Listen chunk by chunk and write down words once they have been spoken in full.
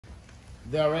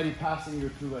they're already passing,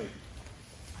 you're too late.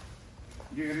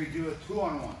 You're gonna do a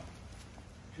 2-on-1.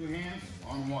 2 hands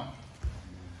on 1.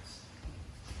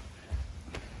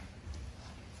 You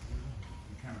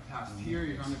kind of pass here,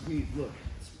 you're on his knees. Look,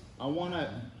 I want to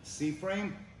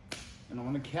C-frame, and I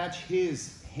want to catch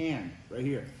his hand right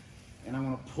here. And I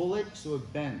want to pull it so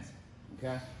it bends,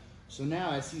 okay? So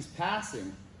now as he's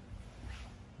passing,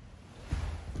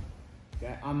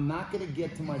 okay, I'm not gonna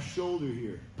get to my shoulder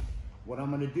here. What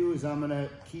I'm gonna do is I'm gonna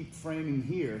keep framing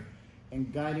here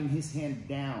and guiding his hand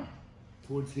down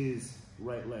towards his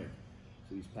right leg.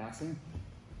 So he's passing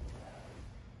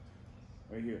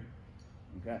right here,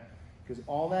 okay? Because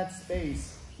all that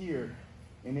space here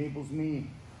enables me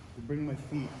to bring my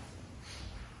feet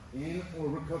in or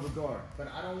recover guard. But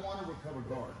I don't want to recover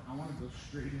guard. I want to go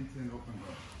straight into an open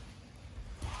guard.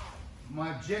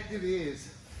 My objective is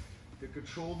to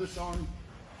control this arm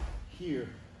here,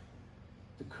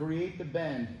 to create the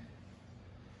bend,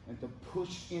 and to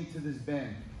push into this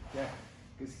bend, okay?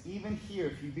 Because even here,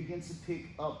 if he begins to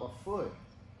pick up a foot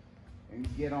and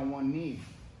get on one knee,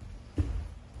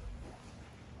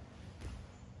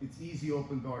 it's easy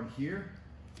open guard here,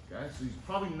 okay? So he's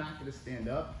probably not going to stand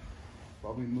up.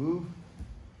 Probably move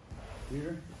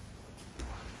here,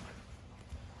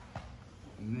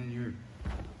 and then you're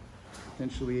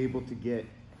potentially able to get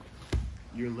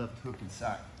your left hook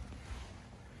inside.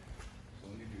 So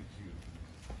let me do it to you.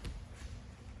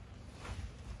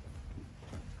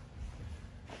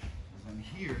 Because I'm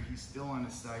here, he's still on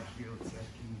his side here. Let's say I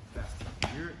can move fast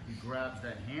here. He grabs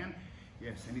that hand.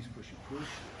 Yes, and he's pushing.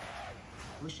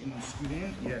 Push, and then scoot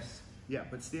in. Yes. Yeah,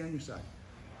 but stay on your side.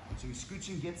 So he scoots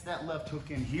and gets that left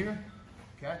hook in here,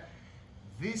 okay?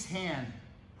 This hand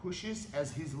pushes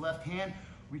as his left hand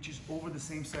reaches over the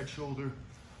same side shoulder.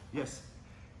 Yes.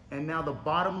 And now the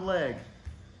bottom leg,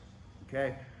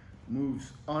 okay,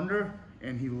 moves under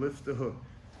and he lifts the hook.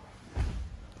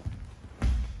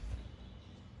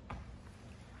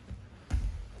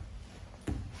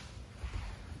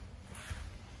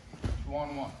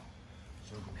 2-on-1.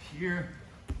 So here,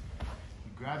 he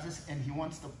grabs this and he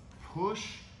wants to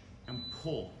push and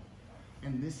pull.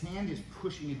 And this hand is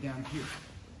pushing it down here.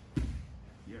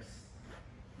 Yes.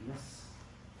 Yes.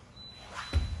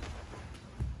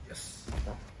 Yes.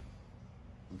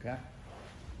 Okay?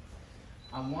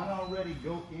 I want to already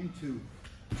go into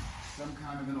some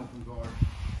kind of an open guard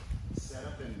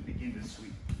setup and begin to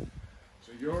sweep.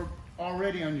 So you're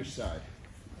already on your side.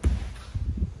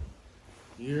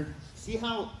 Here. See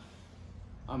how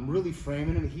I'm really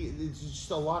framing him? There's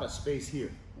just a lot of space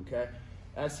here, okay?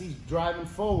 As he's driving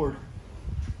forward,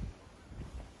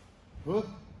 hook.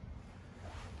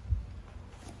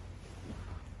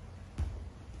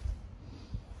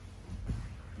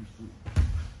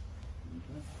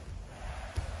 Okay.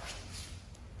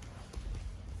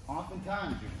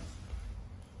 Oftentimes, you're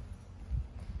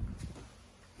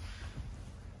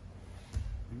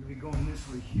really going this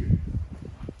way here.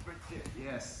 Right there.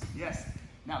 Yes, yes.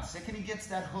 Now, second he gets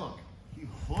that hook, he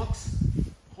hooks,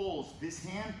 pulls this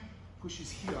hand,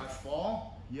 pushes here. I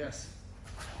fall. Yes.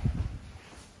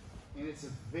 And it's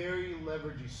a very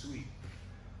leveragey sweep.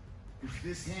 If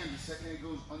this hand, the second it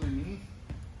goes underneath,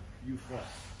 you fall.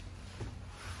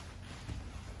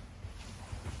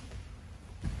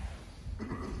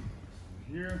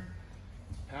 Here,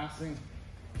 passing.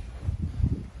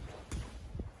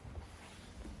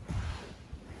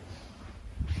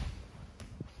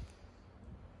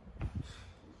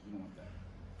 You don't want that.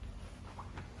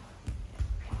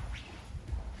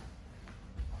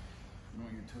 You don't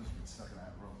want your toes to get stuck in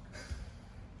that rope.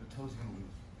 The toes are gonna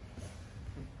lose.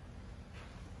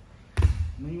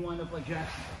 And then you wind up like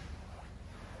Jackson.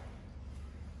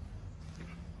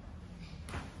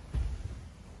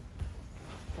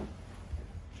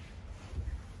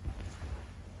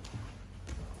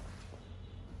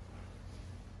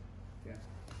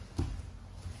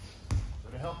 So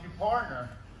to help your partner,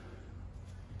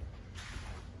 I'm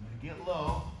gonna get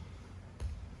low.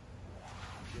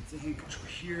 Get the hand control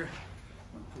here.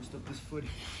 I'm gonna twist up this foot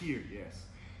here, yes.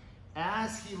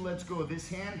 As he lets go of this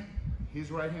hand, his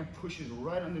right hand pushes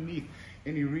right underneath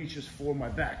and he reaches for my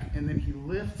back. And then he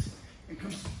lifts and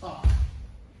comes up.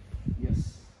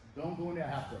 Yes, don't go into a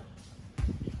half rope.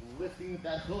 Lifting with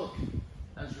that hook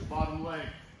as your bottom leg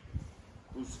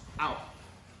goes out.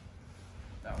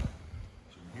 That way.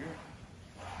 So here.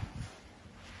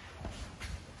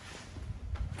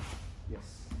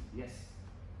 Yes, yes.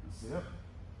 And sit up.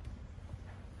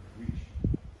 Reach.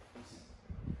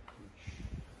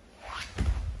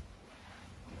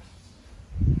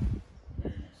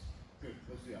 Good.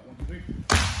 Let's do that. 1, 2,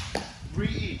 3. 3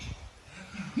 each.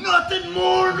 Nothing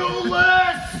more, no less.